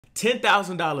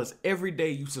$10,000 every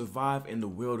day you survive in the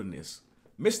wilderness.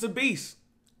 MrBeast.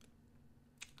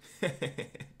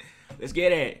 Let's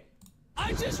get at it.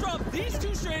 I just dropped these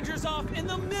two strangers off in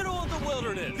the middle of the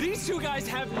wilderness. These two guys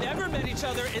have never met each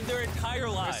other in their entire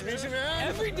lives. Nice to meet you, man.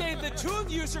 Every day the two of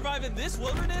you survive in this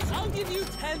wilderness, I'll give you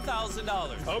 $10,000.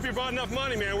 I hope you brought enough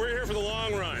money, man. We're here for the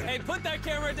long run. Hey, put that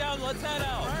camera down. Let's head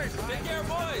out. All right. Take care,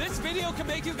 boys. This video can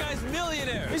make you guys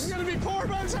millionaires. He's gonna be poor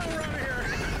by the time we're out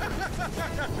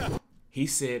of here. He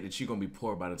said that you're gonna be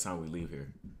poor by the time we leave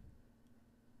here.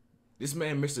 This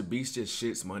man, MrBeast, just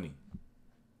shits money.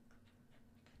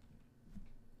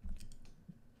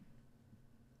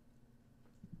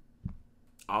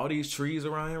 All these trees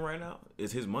around him right now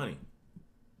is his money.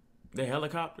 The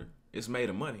helicopter is made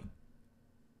of money.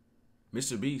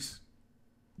 MrBeast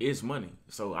is money.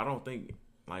 So I don't think,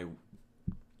 like,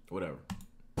 whatever.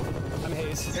 I'm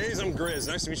Hayes. Hayes, I'm Grizz.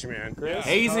 Nice to meet you, man. Grizz?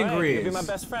 Hayes and Grizz. You'll be my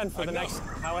best friend for the next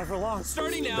however long.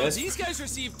 Starting now, these guys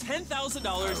receive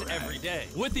 $10,000 every day,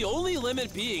 with the only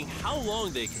limit being how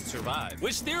long they can survive,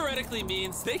 which theoretically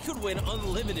means they could win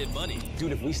unlimited money.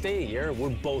 Dude, if we stay a year, we're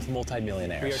both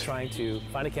multi-millionaires. We are trying to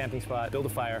find a camping spot, build a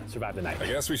fire, survive the night. I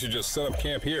guess we should just set up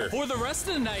camp here. For the rest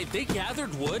of the night, they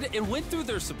gathered wood and went through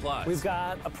their supplies. We've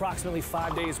got approximately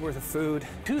 5 days worth of food,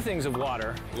 2 things of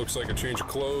water. Looks like a change of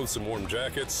clothes, some warm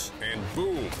jackets, and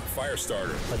boom, fire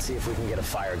starter. Let's see if we can get a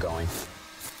fire going.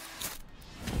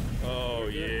 Oh,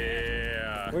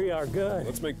 yeah. We are good.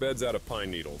 Let's make beds out of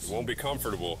pine needles. Won't be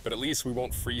comfortable, but at least we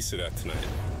won't freeze to death tonight.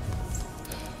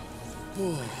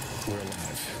 We're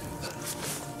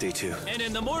alive. Day 2. And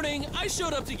in the morning, I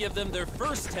showed up to give them their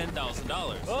first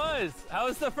 $10,000. Boys, how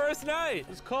was the first night?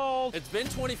 It's cold. It's been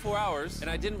 24 hours, and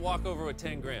I didn't walk over with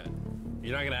 10 grand.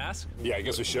 You're not gonna ask? Yeah, I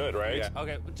guess we should, right? Yeah.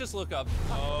 Okay, just look up.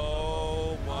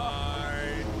 Oh, my.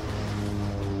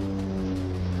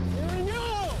 Here we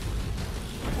go!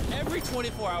 Every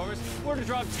 24 hours, we're gonna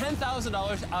drop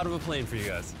 $10,000 out of a plane for you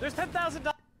guys. There's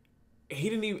 $10,000. He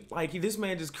didn't even, like, this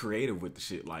man just creative with the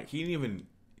shit. Like, he didn't even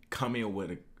come in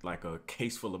with a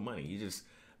case full of money. He just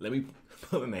let me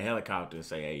pull in the helicopter and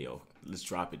say, hey, yo, let's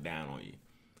drop it down on you.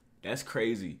 That's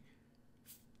crazy.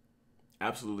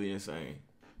 Absolutely insane.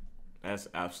 That's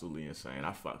absolutely insane. I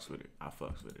fucks with it. I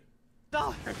fucks with it.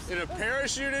 In a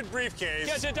parachuted briefcase.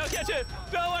 Catch it, don't catch it.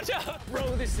 No, watch out.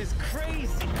 Bro, this is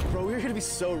crazy. Bro, we're gonna be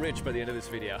so rich by the end of this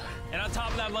video. And on top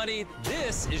of that money,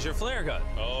 this is your flare gun.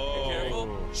 Oh. Be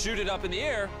careful. Shoot it up in the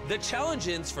air. The challenge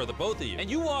ends for the both of you. And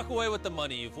you walk away with the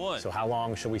money you've won. So how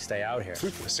long should we stay out here?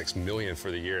 $3.6 million for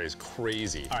the year is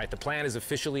crazy. All right, the plan is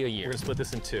officially a year. We're gonna split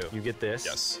this in 2. You get this.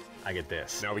 Yes. I get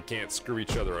this. Now we can't screw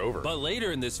each other over. But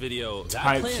later in this video, that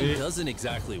Type plan shit. doesn't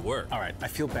exactly work. All right, I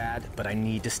feel bad, but I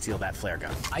need to steal that flare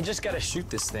gun. I just gotta shoot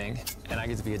this thing, and I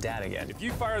get to be a dad again. If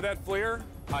you fire that flare,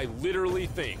 I literally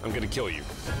think I'm gonna kill you.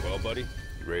 Well, buddy,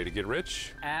 you ready to get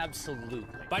rich? Absolutely.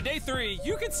 By day 3,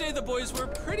 you could say the boys were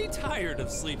pretty tired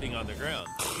of sleeping on the ground.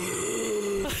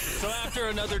 So after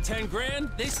another 10 grand,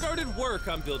 they started work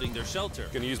on building their shelter.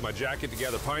 Gonna use my jacket to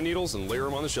gather pine needles and layer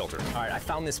them on the shelter. All right, I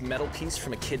found this metal piece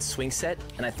from a kid's swing set,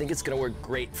 and I think it's gonna work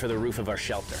great for the roof of our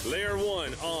shelter. Layer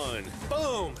 1 on.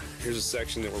 Boom! Here's a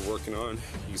section that we're working on.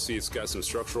 You can see it's got some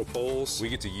structural poles. We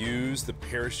get to use the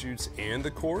parachutes and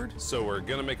the cord, so we're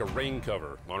gonna make a rain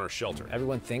cover on our shelter.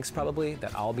 Everyone thinks probably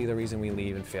that I'll be the reason we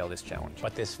leave and fail this challenge.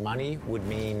 But this money would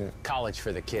mean college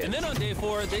for the kids. And then on day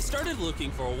 4, they started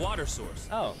looking for a water source.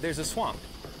 Oh, there's a swamp.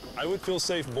 I would feel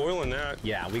safe boiling that.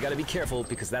 Yeah, we gotta be careful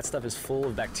because that stuff is full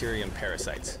of bacteria and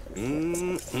parasites.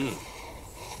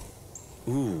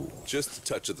 Ooh, just a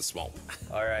touch of the swamp.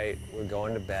 All right, we're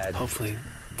going to bed. Hopefully,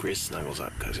 Grizz snuggles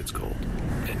up because it's cold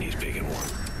and he's big and warm.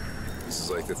 This is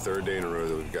like the 3rd day in a row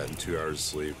that we've gotten 2 hours of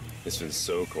sleep. It's been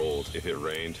so cold. If it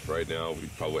rained right now,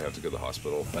 we'd probably have to go to the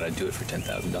hospital. But I'd do it for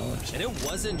 $10,000. And it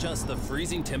wasn't just the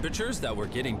freezing temperatures that were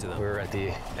getting to them. We're at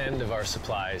the end of our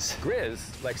supplies.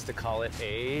 Grizz likes to call it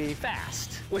a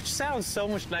fast, which sounds so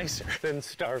much nicer than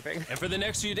starving. And for the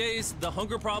next few days, the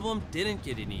hunger problem didn't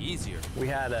get any easier. We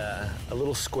had a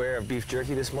little square of beef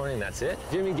jerky this morning, that's it.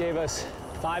 Jimmy gave us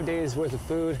 5 days worth of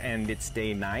food, and it's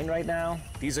day 9 right now.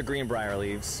 These are greenbrier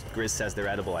leaves. Grizz says they're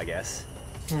edible, I guess.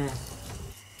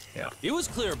 Yeah. It was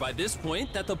clear by this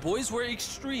point that the boys were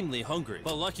extremely hungry.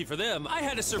 But lucky for them, I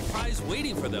had a surprise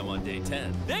waiting for them on day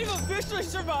 10. They've officially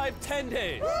survived 10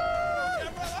 days.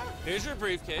 Here's your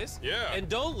briefcase. Yeah. And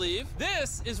don't leave.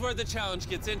 This is where the challenge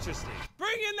gets interesting.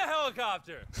 Bring in the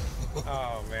helicopter.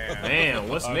 Oh, man. Man,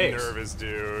 what's I'm next? nervous,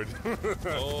 dude.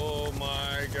 Oh,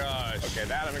 my gosh. Okay,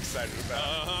 that I'm excited about.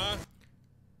 Uh-huh.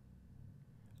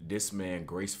 This man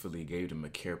gracefully gave them a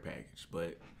care package,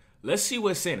 but let's see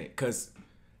what's in it, because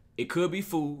it could be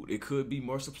food, it could be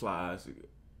more supplies,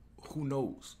 who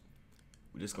knows?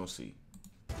 We're just gonna see.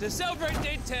 To celebrate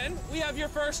day 10, we have your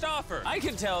first offer. I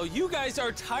can tell you guys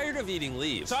are tired of eating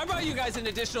leaves. So I brought you guys an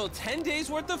additional 10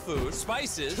 days worth of food,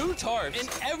 spices, 2 tarps, and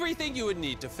everything you would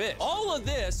need to fish. All of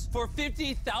this for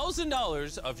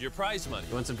 $50,000 of your prize money.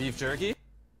 You want some beef jerky?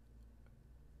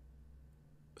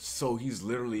 So he's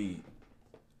literally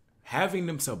having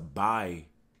them to buy,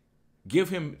 give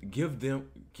him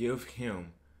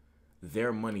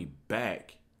their money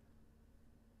back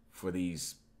for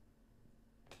these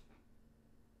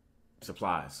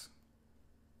supplies.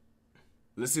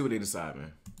 Let's see what they decide,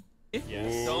 man.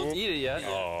 Yes. Don't eat it yet.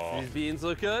 Oh. These beans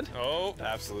look good. Oh,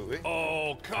 absolutely.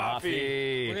 Oh,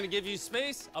 coffee. We're gonna give you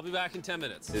space. I'll be back in 10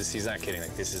 minutes. He's not kidding.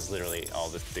 Like, this is literally all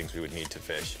the things we would need to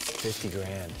fish. 50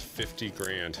 grand. 50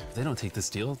 grand. If they don't take this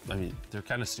deal, I mean, they're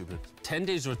kind of stupid. 10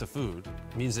 days worth of food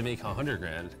means they make 100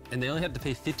 grand, and they only have to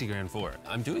pay 50 grand for it.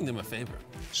 I'm doing them a favor.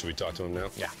 Should we talk to him now?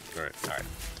 Yeah. All right. All right.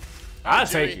 I'll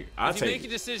take it. I'll If you take make a it.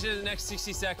 decision in the next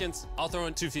 60 seconds, I'll throw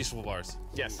in 2 feastable bars.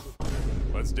 Yes.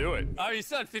 Let's do it. Oh, you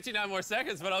still had 59 more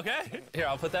seconds, but okay. Here,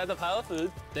 I'll put that in the pile of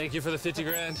food. Thank you for the 50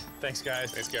 grand. Thanks,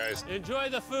 guys. Thanks, guys. Enjoy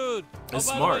the food. That's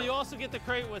by the smart. way, you also get the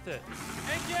crate with it.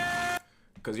 Thank you.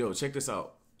 Cause yo, check this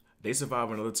out. They survive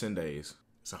another 10 days.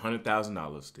 It's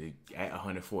 $100,000. They at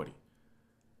 140.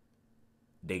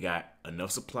 They got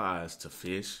enough supplies to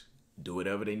fish, do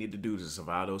whatever they need to do to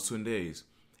survive those 10 days,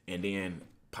 and then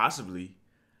possibly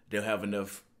they'll have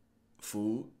enough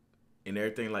food and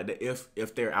everything like that.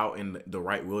 If they're out in the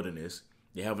right wilderness,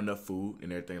 they have enough food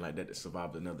and everything like that to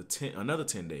survive another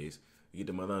 10 days. You get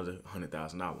them another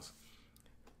 $100,000.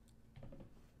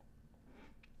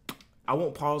 I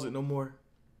won't pause it no more.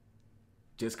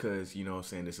 Just cause, you know what I'm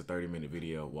saying, it's a 30-minute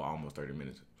video, well, almost 30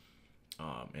 minutes.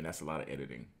 And that's a lot of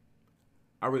editing.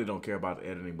 I really don't care about the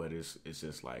editing, but it's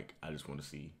just like, I just want to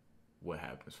see what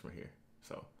happens from here.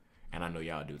 So, and I know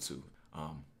y'all do too.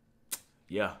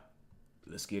 Yeah,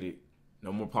 let's get it.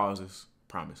 No more pauses,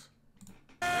 promise.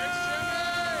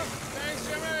 Thanks,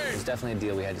 Jimmy! It was definitely a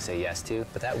deal we had to say yes to,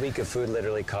 but that week of food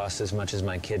literally cost as much as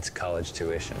my kid's college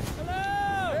tuition.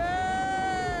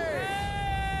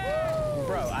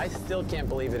 Bro, I still can't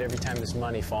believe it every time this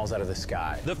money falls out of the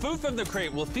sky. The food from the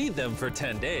crate will feed them for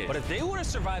 10 days. But if they want to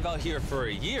survive out here for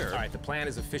a year, All right, the plan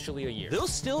is officially a year. they'll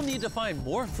still need to find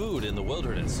more food in the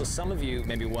wilderness. So some of you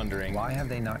may be wondering, why have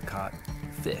they not caught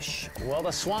fish? Well,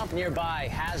 the swamp nearby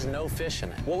has no fish in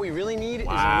it. What we really need is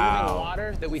moving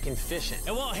water that we can fish in.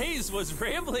 And while Hayes was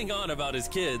rambling on about his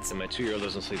kids, And my 2-year-old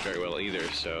doesn't sleep very well either,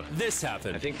 so this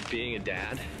happened. I think being a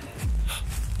dad.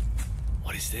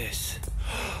 What is this?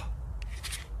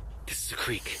 This is a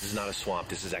creek. This is not a swamp.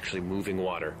 This is actually moving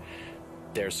water.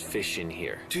 There's fish in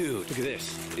here. Dude, look at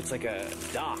this. It's like a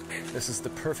dock. This is the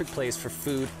perfect place for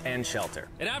food and shelter.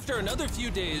 And after another few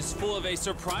days full of a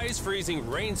surprise freezing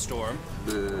rainstorm,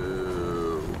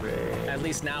 At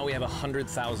least now we have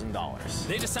 $100,000.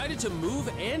 they decided to move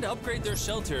and upgrade their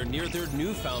shelter near their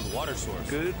newfound water source.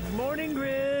 Good morning,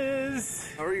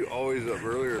 Grizz. How are you always up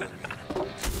earlier?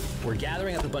 We're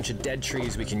gathering up a bunch of dead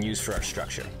trees we can use for our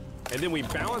structure. And then we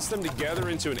balance them together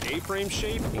into an A-frame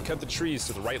shape and cut the trees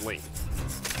to the right length.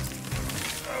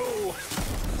 Oh!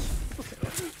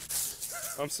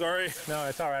 I'm sorry. No,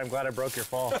 it's all right. I'm glad I broke your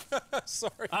fall.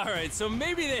 Sorry. All right, so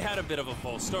maybe they had a bit of a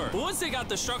false start. But once they got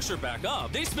the structure back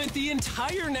up, they spent the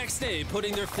entire next day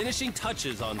putting their finishing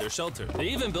touches on their shelter. They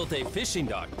even built a fishing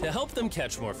dock to help them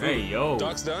catch more food. Hey, yo.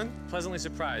 Dock's done, Pleasantly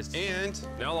surprised. and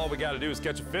now all we gotta do is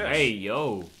catch a fish. Hey,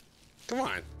 yo. Come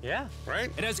on, Yeah.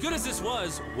 right? And as good as this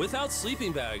was, without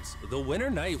sleeping bags, the winter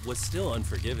night was still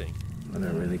unforgiving. On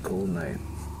a really cold night.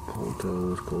 Cold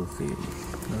toes, cold feet.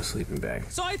 No sleeping bag.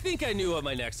 So I think I knew what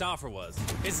my next offer was.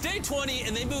 It's day 20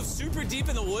 and they moved super deep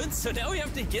in the woods, so now we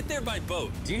have to get there by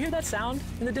boat. Do you hear that sound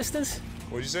in the distance?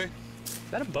 What'd you say? Is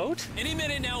that a boat? Any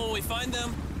minute now when we find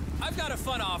them, I've got a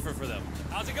fun offer for them.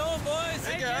 How's it going, boys?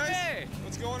 Hey, guys.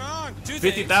 What's going on? Two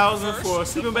 50,000 things. for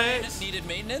First, sleeping the plant bags? needed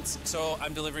maintenance, so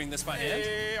I'm delivering this by hand.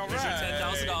 Hey, all Here's your right.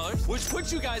 $10,000, which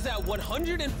puts you guys at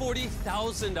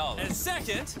 $140,000. And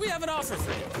second, we have an offer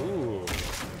for you. Ooh.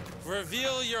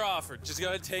 Reveal your offer. Just go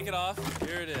ahead and take it off.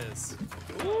 Here it is.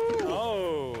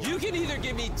 Oh. You can either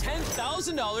give me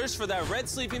 $10,000 for that red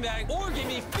sleeping bag, or give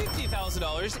me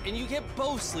 $50,000 and you get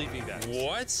both sleeping bags.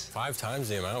 What? 5 times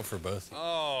the amount for both.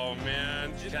 Oh,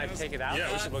 man. Can I take it out?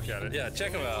 Yeah, we should look at it. Yeah,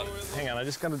 check them out. Hang on, I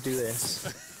just gotta do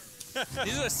this.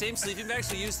 These are the same sleeping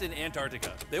bags we used in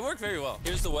Antarctica. They work very well.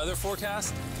 Here's the weather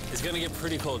forecast. It's gonna get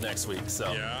pretty cold next week,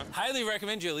 so Yeah. highly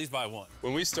recommend you at least buy one.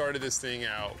 When we started this thing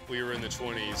out, we were in the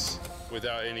 20s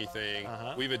without anything.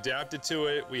 We've adapted to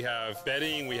it. We have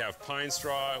bedding, we have pine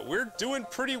straw. We're doing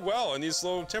pretty well in these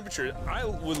low temperatures. I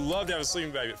would love to have a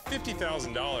sleeping bag, but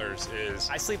 $50,000 is...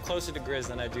 I sleep closer to Grizz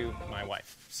than I do my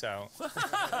wife, so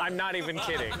I'm not even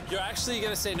kidding. You're actually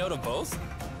gonna say no to both?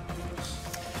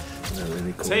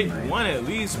 Really cool Take night. one at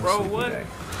least, bro. What?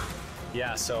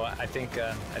 Yeah, so I think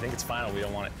it's final. We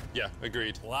don't want it. Yeah,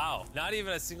 agreed. Wow, not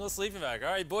even a single sleeping bag.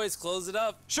 All right, boys, close it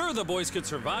up. Sure, the boys could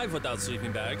survive without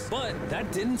sleeping bags, but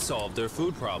that didn't solve their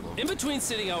food problem. In between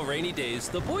sitting out rainy days,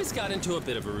 the boys got into a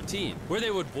bit of a routine where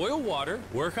they would boil water,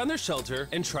 work on their shelter,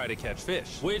 and try to catch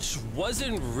fish, which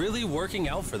wasn't really working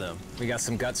out for them. We got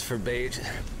some guts for bait.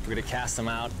 We're gonna cast them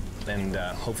out, and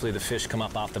hopefully the fish come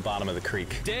up off the bottom of the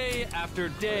creek. Day after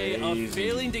day of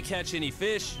failing to catch any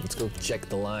fish, Let's go check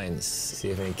the lines,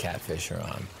 see if any catfish are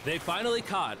on. they finally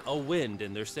caught a wind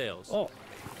in their sails. Oh,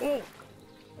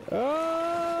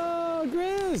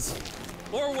 Grizz!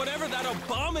 Or whatever that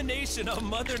abomination of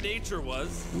Mother Nature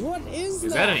was. What is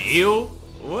Is that an eel?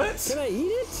 What? Can I eat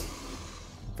it?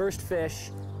 First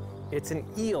fish, it's an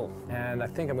eel, and I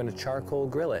think I'm gonna charcoal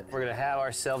grill it. We're gonna have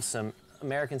ourselves some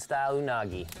American-style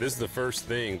unagi. This is the first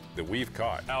thing that we've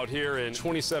caught out here in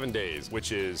 27 days,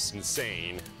 which is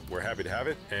insane. We're happy to have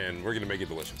it, and we're gonna make it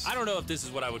delicious. I don't know if this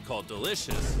is what I would call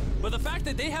delicious, but the fact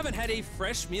that they haven't had a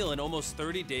fresh meal in almost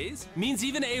 30 days means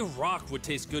even a rock would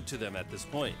taste good to them at this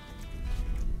point.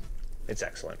 It's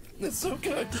excellent. It's so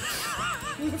good.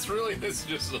 It's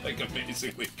just like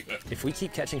amazingly good. If we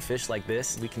keep catching fish like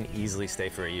this, we can easily stay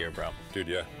for a year, bro. Dude,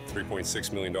 yeah,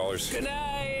 $3.6 million. Good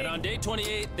night! And on day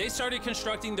 28, they started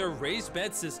constructing their raised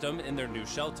bed system in their new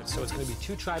shelter. So it's gonna be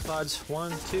 2 tripods,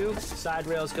 1, 2, side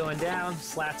rails going down,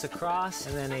 slats across,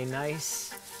 and then a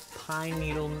nice pine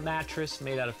needle mattress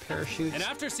made out of parachutes. And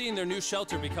after seeing their new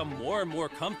shelter become more and more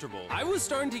comfortable, I was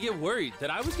starting to get worried that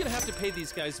I was gonna have to pay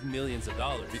these guys millions of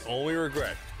dollars. The only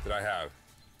regret that I have,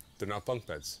 they're not bunk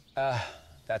beds.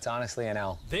 That's honestly an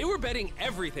L. They were betting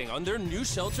everything on their new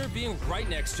shelter being right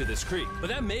next to this creek, but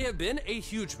that may have been a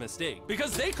huge mistake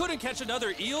because they couldn't catch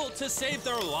another eel to save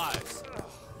their lives.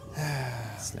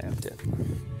 Snapped it.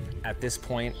 At this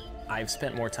point, I've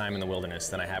spent more time in the wilderness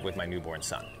than I have with my newborn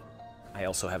son. I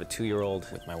also have a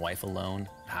 2-year-old with my wife alone.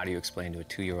 How do you explain to a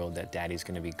 2-year-old that daddy's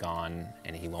gonna be gone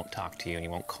and he won't talk to you and he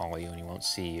won't call you and he won't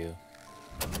see you?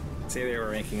 Say they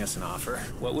were making us an offer.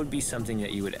 What would be something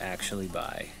that you would actually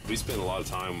buy? We spend a lot of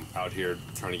time out here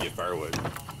trying to get firewood.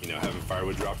 You know, having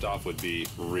firewood dropped off would be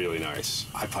really nice.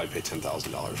 I'd probably pay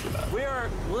 $10,000 for that. We are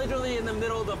literally in the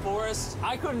middle of the forest.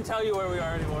 I couldn't tell you where we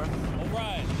are anymore. All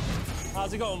right.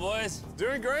 How's it going, boys?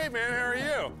 Doing great, man. How are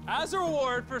you? As a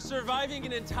reward for surviving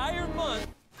an entire month,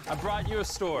 I brought you a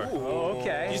store.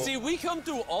 Okay. You see, we come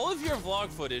through all of your vlog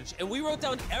footage and we wrote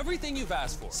down everything you've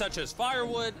asked for, such as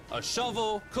firewood, a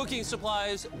shovel, cooking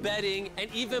supplies, bedding,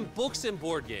 and even books and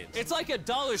board games. It's like a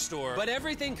dollar store, but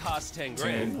everything costs 10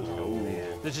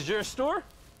 grand. This is your store?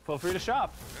 Feel free to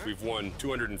shop. We've won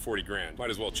 240 grand.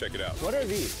 Might as well check it out. What are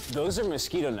these? Those are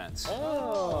mosquito nets.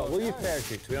 Oh, we'll use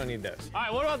parachutes. We don't need those. All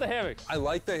right, what about the hammocks? I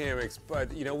like the hammocks,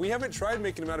 but you know, we haven't tried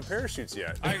making them out of parachutes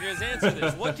yet. All right, guys, answer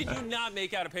this. What did you not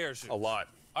make out of parachutes? A lot.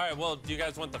 All right, well, do you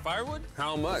guys want the firewood?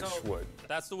 How much So, wood?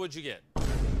 That's the wood you get.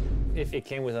 If it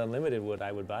came with unlimited wood,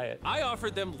 I would buy it. I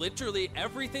offered them literally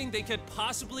everything they could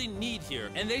possibly need here,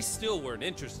 and they still weren't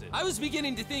interested. I was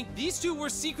beginning to think these two were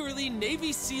secretly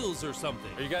Navy SEALs or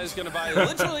something. Are you guys gonna buy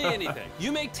literally anything?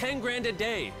 You make 10 grand a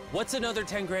day. What's another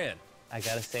 10 grand? I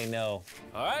gotta say no.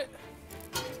 All right.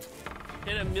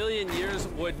 In a million years,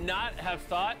 would not have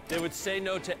thought they would say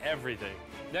no to everything.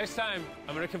 Next time,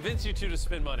 I'm gonna convince you two to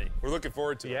spend money. We're looking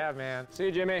forward to it. Yeah, man. See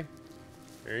you, Jimmy.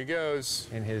 There he goes.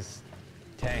 In his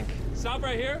tank. Stop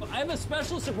right here. I have a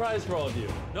special surprise for all of you.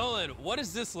 Nolan, what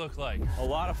does this look like? A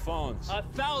lot of phones.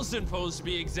 1,000 phones to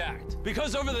be exact.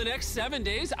 Because over the next 7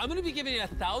 days, I'm gonna be giving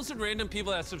 1,000 random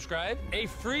people that subscribe a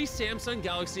free Samsung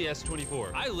Galaxy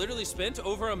S24. I literally spent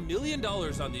over $1 million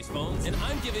on these phones, and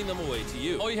I'm giving them away to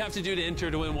you. All you have to do to enter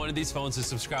to win one of these phones is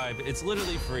subscribe. It's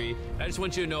literally free. I just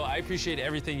want you to know I appreciate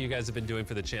everything you guys have been doing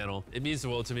for the channel. It means the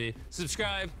world to me.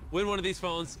 Subscribe, win one of these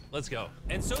phones, let's go.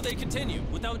 And so they continue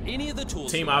without any of the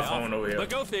tools. Team iPhone over here. But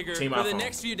go figure, Team for the iPhone.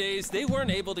 next few days, they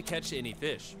weren't able to catch any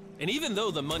fish. And even though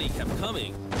the money kept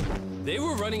coming, they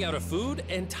were running out of food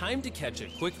and time to catch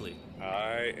it quickly.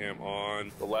 I am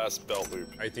on the last belt loop.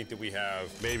 I think that we have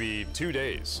maybe 2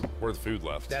 days worth of food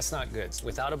left. That's not good.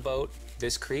 Without a boat,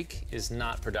 this creek is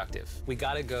not productive. We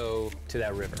gotta go to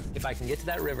that river. If I can get to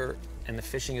that river and the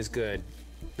fishing is good,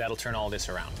 That'll turn all this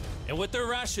around. And with their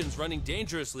rations running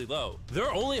dangerously low,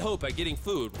 their only hope at getting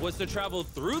food was to travel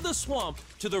through the swamp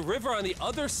to the river on the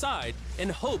other side in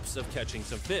hopes of catching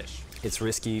some fish. It's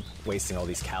risky wasting all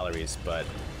these calories, but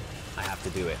I have to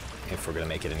do it if we're gonna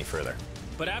make it any further.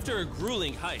 But after a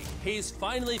grueling hike, Hayes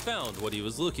finally found what he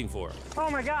was looking for. Oh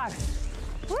my God.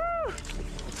 Woo!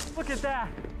 Look at that.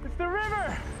 It's the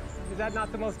river. Is that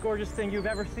not the most gorgeous thing you've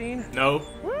ever seen? No.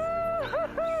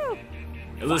 Woo-hoo-hoo!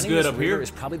 It looks Finding good this up river here. is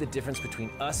probably the difference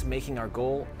between us making our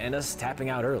goal and us tapping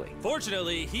out early.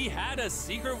 Fortunately, he had a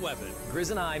secret weapon. Grizz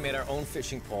and I made our own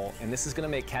fishing pole, and this is gonna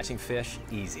make catching fish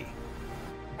easy.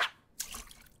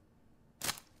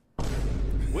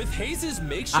 With Hayes'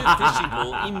 makeshift fishing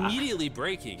pole immediately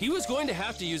breaking, he was going to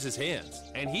have to use his hands.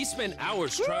 And he spent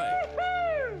hours trying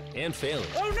and failing.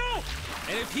 Oh no!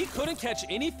 And if he couldn't catch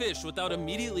any fish without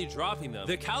immediately dropping them,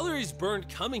 the calories burned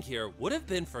coming here would have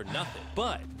been for nothing.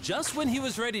 But just when he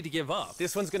was ready to give up,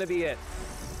 This one's gonna be it.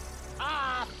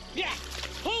 Ah, yeah!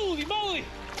 Holy moly!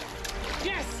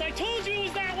 Yes, I told you it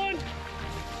was that one!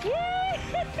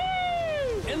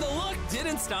 Woo-hoo-hoo! and the luck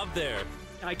didn't stop there.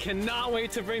 I cannot wait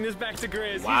to bring this back to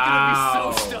Grizz.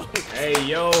 Wow. He's gonna be so stoked. Hey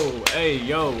yo, hey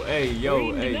yo, hey yo,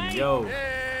 Green hey tonight. yo.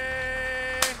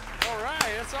 All right,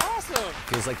 that's awesome.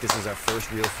 Feels like this is our first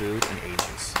real food in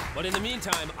ages. But in the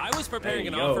meantime, I was preparing Hey,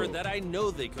 an yo. offer that I know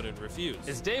they couldn't refuse.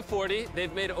 It's day 40,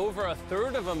 they've made over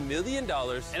 $250 million,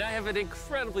 and I have an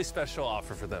incredibly special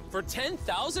offer for them. For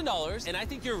 $10,000, and I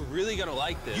think you're really gonna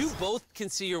like this, you both can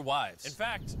see your wives. In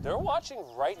fact, they're watching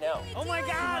right now. Oh my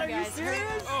God, are you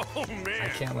serious? Oh man.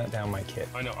 Can't let down my kid.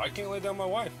 I know. I can't lay down my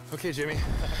wife. Okay, Jimmy.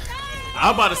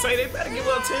 I'm about to say they better give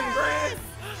up 10 grand.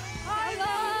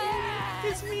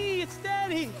 It's me, it's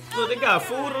Daddy. Look, they got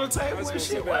food on the table and That's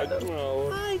shit. bad.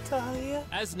 Hi, Talia.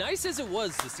 As nice as it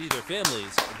was to see their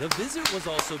families, the visit was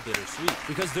also bittersweet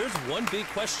because there's one big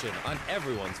question on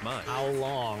everyone's mind. How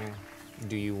long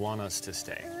do you want us to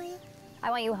stay?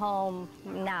 I want you home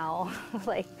now.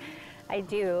 Like, I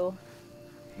do.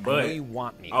 I know But you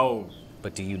want me,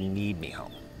 but do you need me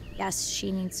home? Yes,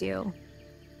 she needs you.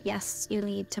 Yes, you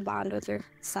need to bond with your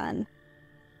son.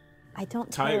 I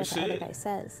don't Type care what the other shit. guy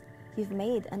says. You've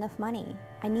made enough money.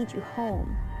 I need you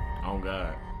home. oh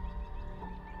god.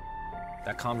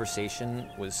 That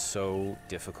conversation was so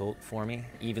difficult for me.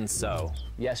 Even so,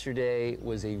 yesterday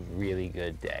was a really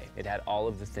good day. It had all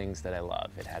of the things that I love.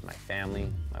 It had my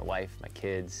family, my wife, my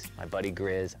kids, my buddy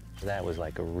Grizz. That was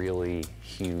like a really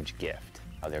huge gift.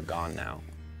 Oh, they're gone now.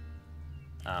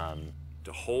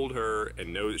 To hold her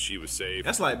and know that she was safe.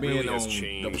 That's like being really has on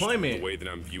changed deployment. the way that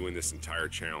I'm viewing this entire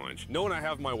challenge. Knowing I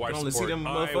have my wife's only see support, them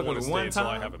I motherfuckers want to stay one until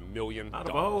I time have $1 million. out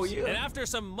of a whole year. And after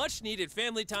some much-needed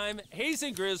family time, Hayes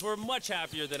and Grizz were much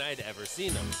happier than I'd ever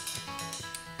seen them.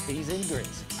 Hayes and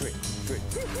Grizz, Grizz.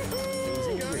 Hayes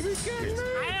and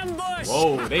Grizz. Ambush!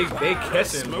 Whoa, they catching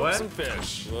Smoke what? some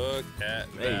fish. Look at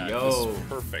Hey, that. yo. This is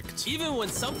perfect. Even when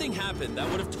something happened that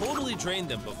would have totally drained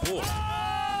them before,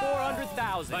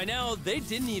 400,000. by now they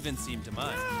didn't even seem to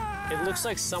mind. It looks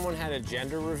like someone had a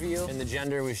gender reveal, and the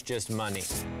gender was just money.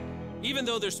 Even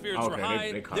though their spirits were Okay,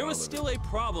 high, they caught there all was of still a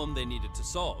problem they needed to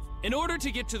solve. In order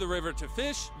to get to the river to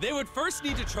fish, they would first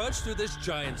need to trudge through this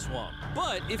giant swamp.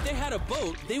 But if they had a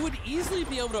boat, they would easily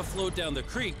be able to float down the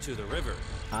creek to the river.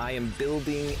 I am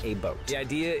building a boat. The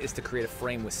idea is to create a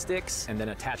frame with sticks and then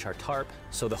attach our tarp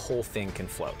so the whole thing can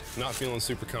float. Not feeling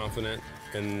super confident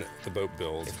in the boat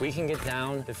build. If we can get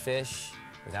down to fish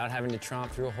without having to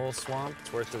tromp through a whole swamp,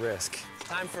 it's worth the risk.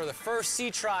 Time for the first sea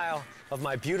trial of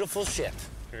my beautiful ship.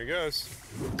 Here he goes.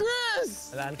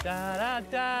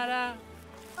 Da-da-da-da-da.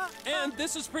 And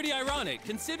this was pretty ironic,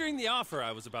 considering the offer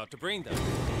I was about to bring them.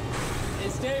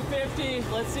 It's day 50.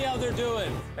 Let's see how they're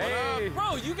doing. Hey.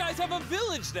 Bro, you guys have a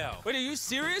village now. Wait, are you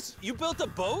serious? You built a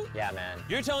boat? Yeah, man.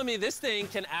 You're telling me this thing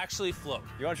can actually float?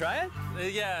 You want to try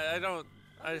it? Yeah,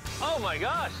 oh my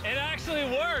gosh, it actually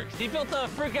works. He built a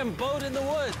freaking boat in the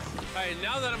woods. All right,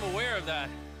 now that I'm aware of that,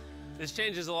 this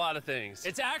changes a lot of things.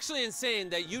 It's actually insane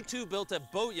that you two built a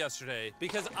boat yesterday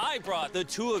because I brought the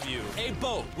two of you a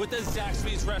boat with the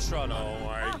Zaxby's restaurant on it. Oh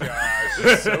my gosh, this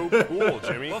is so cool,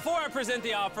 Jimmy. Before I present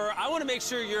the offer, I want to make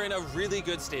sure you're in a really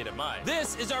good state of mind.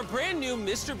 This is our brand new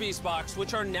MrBeast box,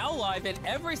 which are now live at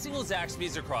every single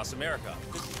Zaxby's across America.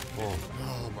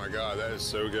 Oh my God, that is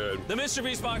so good. The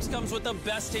MrBeast box comes with the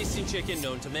best tasting chicken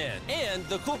known to man. And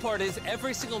the cool part is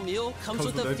every single meal comes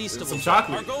with a feastable some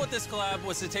chocolate. Our goal with this collab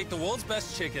was to take the world's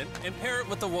best chicken and pair it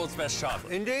with the world's best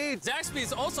chocolate. Indeed.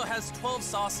 Zaxby's also has 12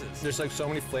 sauces. There's like so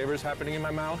many flavors happening in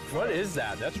my mouth. What is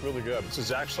that? That's really good. It's a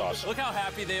Zach sauce. Look how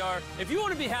happy they are. If you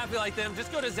want to be happy like them,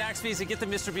 just go to Zaxby's and get the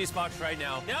MrBeast box right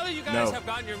now. Now that you guys No. have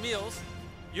gotten your meals,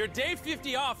 Your day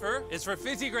 50 offer is for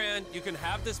 50 grand. You can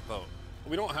have this boat.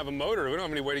 We don't have a motor. We don't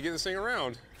have any way to get this thing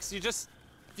around. So you just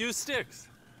use sticks.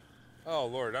 Oh,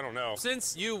 Lord, I don't know.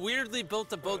 Since you weirdly built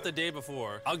the boat the day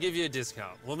before, I'll give you a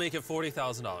discount. We'll make it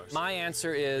 $40,000. My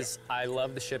answer is I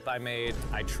love the ship I made.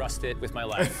 I trust it with my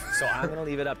life. So I'm gonna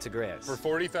leave it up to Grizz. For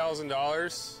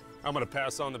 $40,000, I'm gonna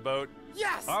pass on the boat.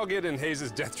 Yes! I'll get in Hayes'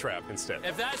 death trap instead.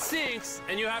 If that sinks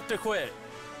and you have to quit,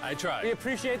 I tried. We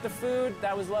appreciate the food.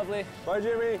 That was lovely. Bye,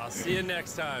 Jimmy. I'll see you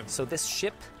next time. So this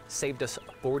ship saved us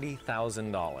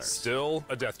 $40,000. Still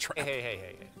a death trap.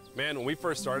 Hey. Man, when we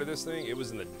first started this thing, it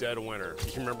was in the dead of winter.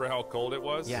 You remember how cold it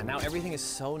was? Yeah, now everything is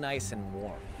so nice and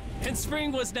warm. And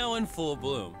spring was now in full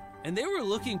bloom, and they were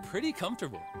looking pretty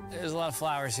comfortable. There's a lot of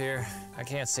flowers here. I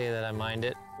can't say that I mind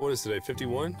it. What is today,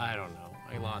 51? I don't know.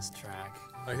 I lost track.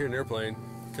 I hear an airplane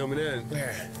coming in.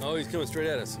 Where? Oh, he's coming straight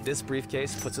at us. This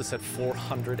briefcase puts us at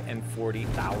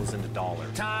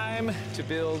 $440,000. Time to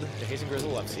build the Hayes and Grizzle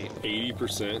love seat.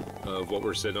 80% of what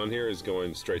we're sitting on here is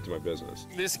going straight to my business.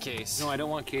 This case. No, I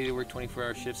don't want Katie to work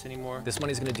 24-hour shifts anymore. This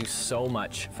money's gonna do so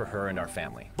much for her and our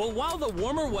family. But while the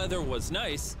warmer weather was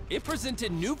nice, it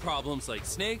presented new problems like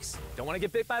snakes Don't wanna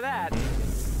get bit by that.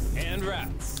 and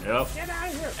rats. Yep. Get out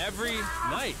of here! Every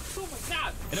night. Oh my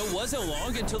God! And it wasn't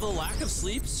long until the lack of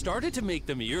sleep started to make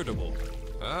them irritable.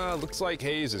 Looks like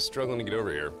Hayes is struggling to get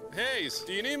over here. Hayes,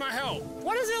 do you need my help?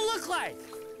 What does it look like?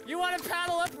 You want to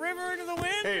paddle up river into the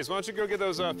wind? Hayes, why don't you go get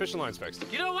those fishing lines fixed?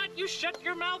 You know what? You shut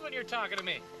your mouth when you're talking to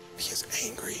me. He is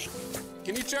angry.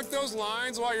 Can you check those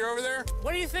lines while you're over there?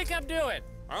 What do you think I'm doing?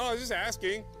 I don't know, I was just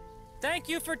asking. Thank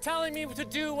you for telling me to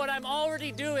do what I'm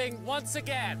already doing once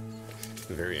again.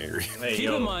 Very angry. Hey, Keep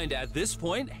yo. in mind, at this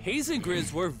point, Hayes and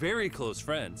Grizz were very close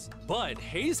friends. But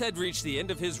Hayes had reached the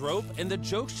end of his rope, and the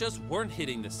jokes just weren't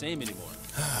hitting the same anymore.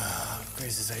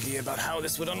 Grizz's idea about how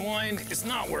this would unwind is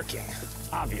not working.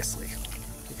 Obviously.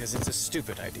 Because it's a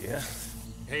stupid idea.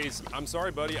 Hayes, I'm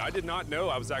sorry, buddy. I did not know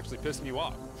I was actually pissing you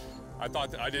off. I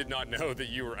did not know that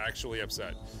you were actually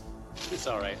upset. It's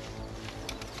all right.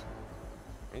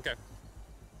 Okay.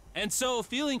 And so,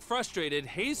 feeling frustrated,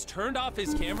 Hayes turned off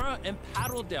his camera and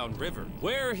paddled downriver,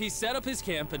 where he set up his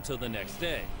camp until the next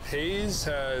day. Hayes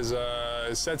has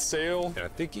set sail, and I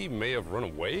think he may have run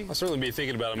away. I'll certainly be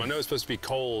thinking about him. I know it's supposed to be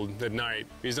cold at night.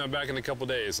 He's not back in a couple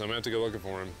days, so I'm gonna have to go looking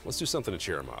for him. Let's do something to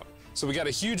cheer him up. So we got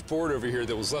a huge board over here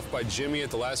that was left by Jimmy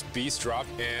at the last Beast drop,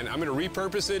 and I'm gonna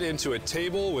repurpose it into a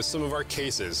table with some of our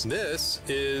cases.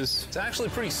 It's actually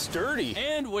pretty sturdy.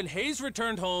 And when Hayes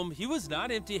returned home, he was not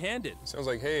empty-handed. Sounds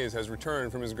like Hayes has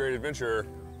returned from his great adventure.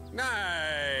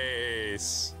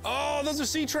 Nice. Oh, those are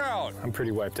sea trout. I'm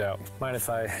pretty wiped out. Mind if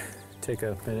I take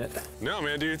a minute? No,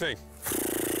 man, do your thing.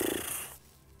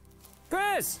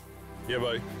 Chris, Yeah,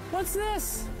 buddy. what's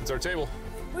this? It's our table.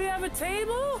 We have a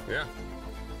table? Yeah.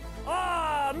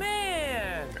 Oh,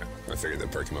 man! I figured that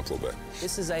perked him up a little bit.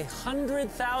 This is a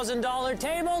 $100,000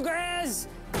 table, Grizz!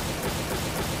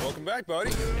 Welcome back, buddy.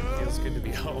 Feels good to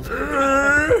be home.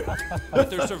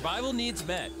 With their survival needs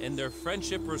met and their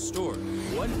friendship restored,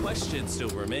 one question still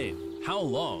remained. How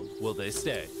long will they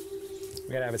stay?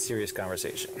 We gotta have a serious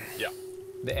conversation. Yeah.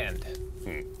 The end.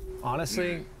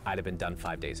 Honestly, I'd have been done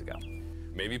 5 days ago.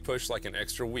 Maybe push like an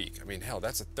extra week. I mean, hell,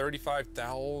 that's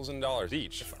 $35,000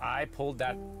 each. If I pulled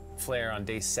that flare on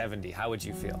day 70, how would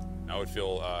you feel? I would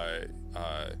feel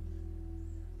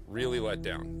really let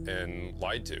down and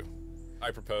lied to. I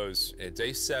propose at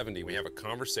day 70, we have a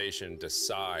conversation,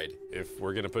 decide if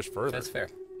we're gonna push further. That's fair.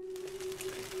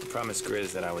 I promised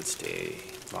Grizz that I would stay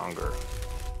longer.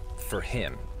 For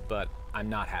him, but I'm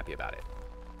not happy about it.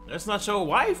 That's not your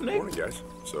wife, nigga. Morning, guys.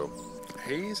 So,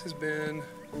 Hayes has been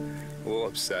a little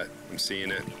upset. I'm seeing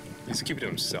it. He's keeping it to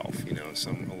himself, you know, so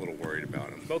I'm a little worried about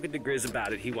him. Spoken to Grizz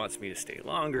about it. He wants me to stay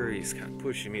longer. He's kind of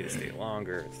pushing me to stay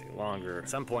longer, At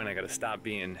some point, I gotta stop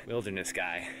being wilderness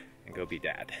guy and go be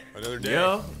dad. Another day.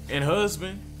 Yeah, and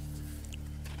husband.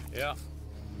 Yeah.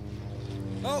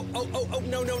 Oh,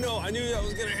 no. I knew that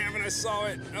was gonna happen. I saw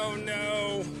it. Oh,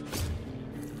 no.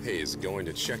 Hayes going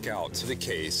to check out the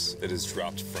case that is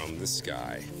dropped from the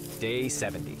sky. Day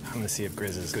 70. I'm gonna see if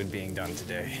Grizz is good being done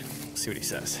today. See what he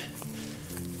says.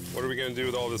 What are we gonna do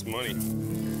with all this money?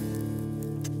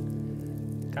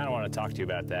 Kind of want to talk to you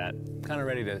about that. Kind of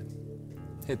ready to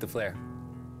hit the flare.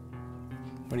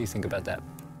 What do you think about that?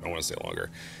 I want to stay longer.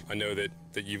 I know that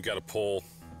you've got to pull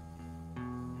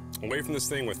away from this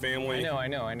thing with family. I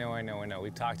know.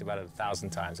 We've talked about it 1,000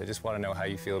 times. I just want to know how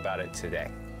you feel about it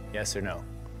today. Yes or no?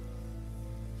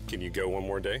 Can you go one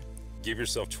more day? Give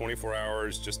yourself 24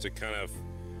 hours just to kind of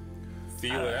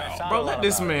feel it out. Bro, let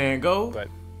this man go. But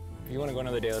if you want to go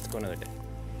another day, let's go another day.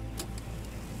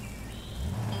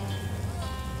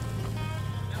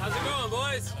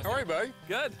 boys? How are you, buddy?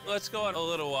 Good. Let's go on a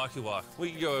little walkie walk.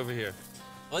 We can go over here.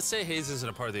 Let's say Hayes isn't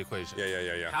a part of the equation.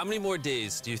 Yeah. How many more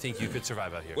days do you think you could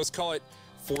survive out here? Let's call it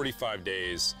 45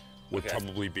 days would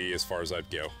probably be as far as I'd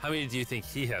go. How many do you think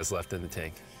he has left in the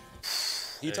tank?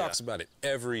 He talks about it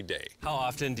every day. How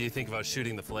often do you think about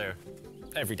shooting the flare?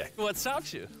 Every day. What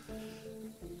stops you?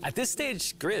 At this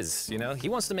stage, Grizz, you know, he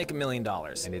wants to make $1 million,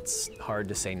 and it's hard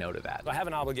to say no to that. I have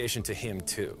an obligation to him,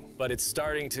 too, but it's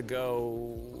starting to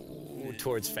go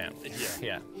towards family.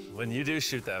 Yeah. When you do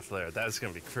shoot that flare, that's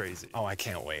gonna be crazy. Oh, I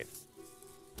can't wait.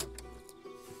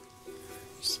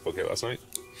 Okay, last night?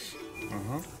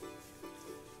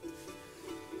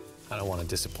 I don't want to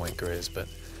disappoint Grizz, but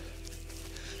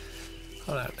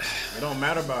It don't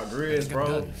matter about Grizz,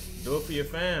 bro. Do it for your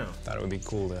fam. thought it would be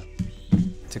cool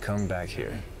to come back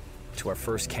here to our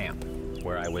first camp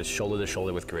where I was shoulder to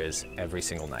shoulder with Grizz every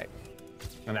single night.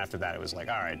 And after that, it was like,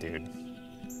 all right, dude,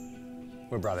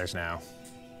 we're brothers now.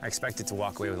 I expected to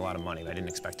walk away with a lot of money, but I didn't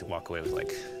expect to walk away with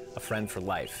like a friend for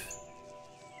life.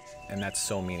 And that's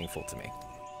so meaningful to me.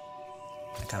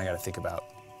 I kind of got to think about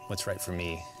what's right for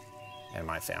me and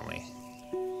my family.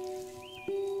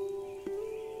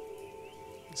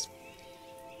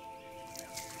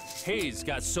 Hayes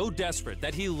got so desperate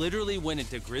that he literally went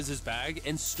into Grizz's bag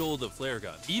and stole the flare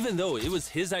gun, even though it was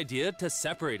his idea to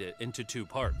separate it into 2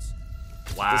 parts. At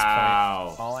this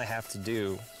point, all I have to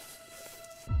do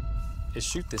is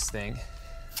shoot this thing,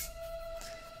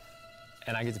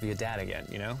 and I get to be a dad again,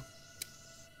 you know?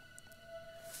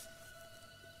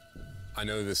 I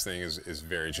know this thing is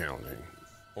very challenging.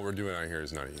 What we're doing out here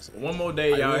is not easy. One more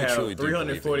day, y'all have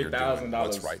 $340,000.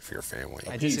 What's right for your family.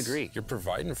 I disagree. You're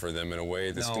providing for them in a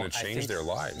way that's going to change their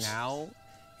lives. Now,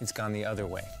 it's gone the other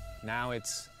way. Now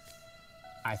it's,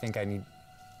 I think I need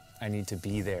to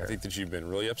be there. I think that you've been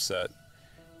really upset,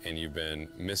 and you've been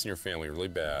missing your family really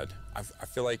bad. I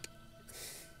feel like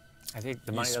I think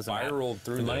the money doesn't matter. Spiraled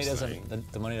through the money this doesn't. thing.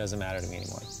 The money doesn't matter to me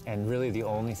anymore. And really, the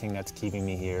only thing that's keeping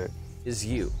me here is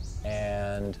you.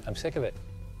 And I'm sick of it.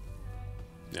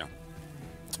 Yeah.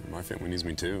 My family needs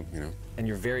me too, you know. And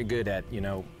you're very good at, you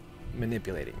know,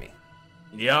 manipulating me.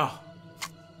 Yeah.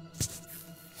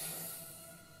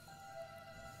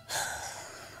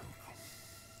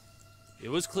 It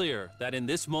was clear that in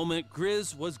this moment,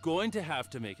 Grizz was going to have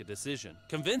to make a decision.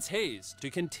 Convince Hayes to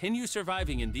continue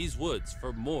surviving in these woods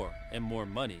for more and more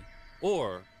money,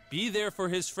 or be there for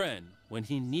his friend when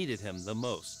he needed him the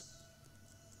most.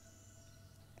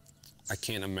 I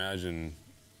can't imagine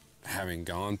having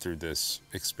gone through this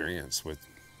experience with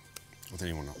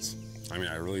anyone else. I mean,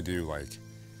 I really do, like,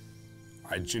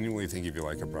 I genuinely think of you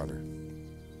like a brother.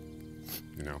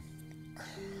 You know?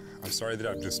 I'm sorry that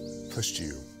I've just pushed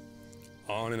you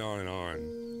on and on and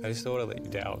on. I just don't want to let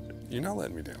you down. You're not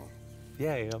letting me down.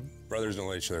 Yeah, I am. Brothers don't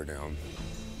let each other down.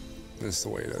 This is the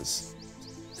way it is.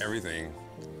 Everything's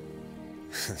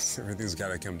got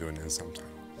to come to an end sometime.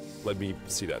 Let me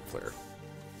see that flare.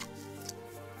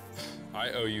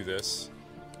 I owe you this,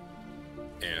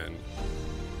 and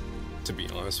to be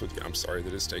honest with you, I'm sorry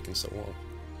that it's taken so long.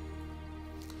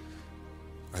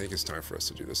 I think it's time for us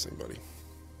to do this thing, buddy.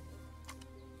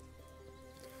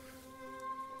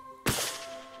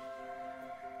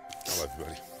 I love you,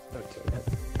 buddy. Okay.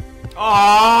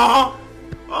 Aww!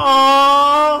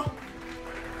 Aww!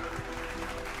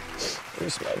 You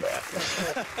smell bad.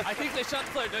 I think they shot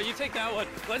the flare. No, you take that one.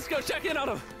 Let's go check in on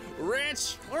him.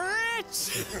 Rich!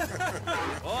 Rich!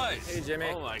 Boys. Hey, Jimmy.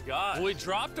 Oh, my God. When we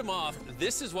dropped them off,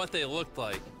 this is what they looked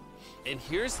like. And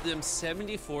here's them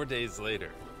 74 days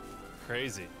later.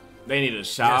 Crazy. They need a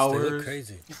shower. Yes, they look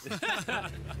crazy.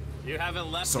 You haven't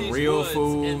left Some these real woods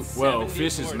food. in Well, 74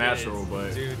 fish is natural, days.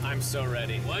 but Dude, I'm so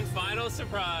ready. One final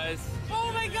surprise.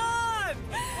 Oh my God!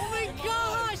 Oh my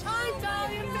gosh! Hi,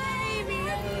 Italian baby!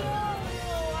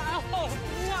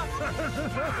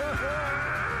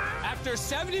 After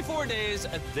 74 days,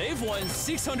 they've won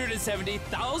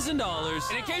 $670,000.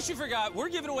 And in case you forgot, we're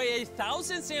giving away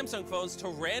 1,000 Samsung phones to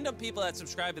random people that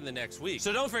subscribe in the next week.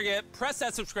 So don't forget, press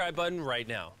that subscribe button right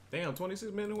now. damn,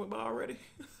 26 minutes went by already.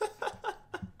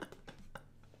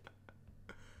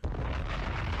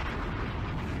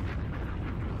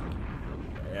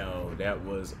 Yo, that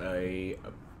was a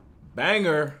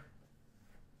banger.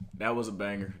 That was a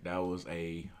banger. That was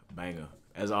a banger.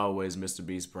 As always,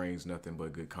 MrBeast brings nothing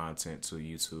but good content to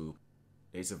YouTube.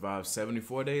 They survived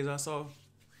 74 days, I saw.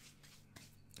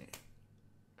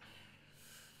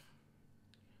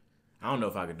 I don't know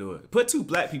if I could do it. Put 2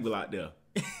 black people out there.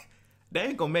 They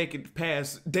ain't gonna make it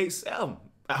past day 7.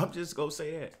 I'm just gonna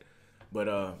say that.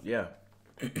 But yeah.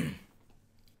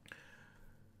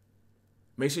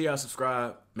 Make sure y'all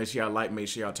subscribe. Make sure y'all like. Make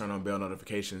sure y'all turn on bell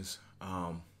notifications.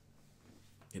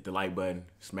 hit the like button,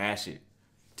 smash it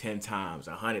 10 times,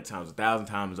 100 times, 1,000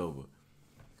 times over.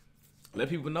 Let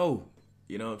people know,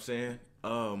 you know what I'm saying?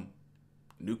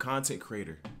 New content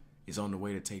creator is on the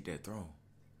way to take that throne.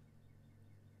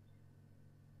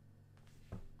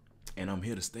 And I'm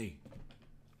here to stay.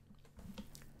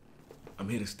 I'm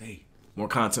here to stay. More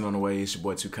content on the way. It's your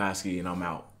boy Tookaski, and I'm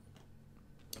out.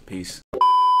 Peace.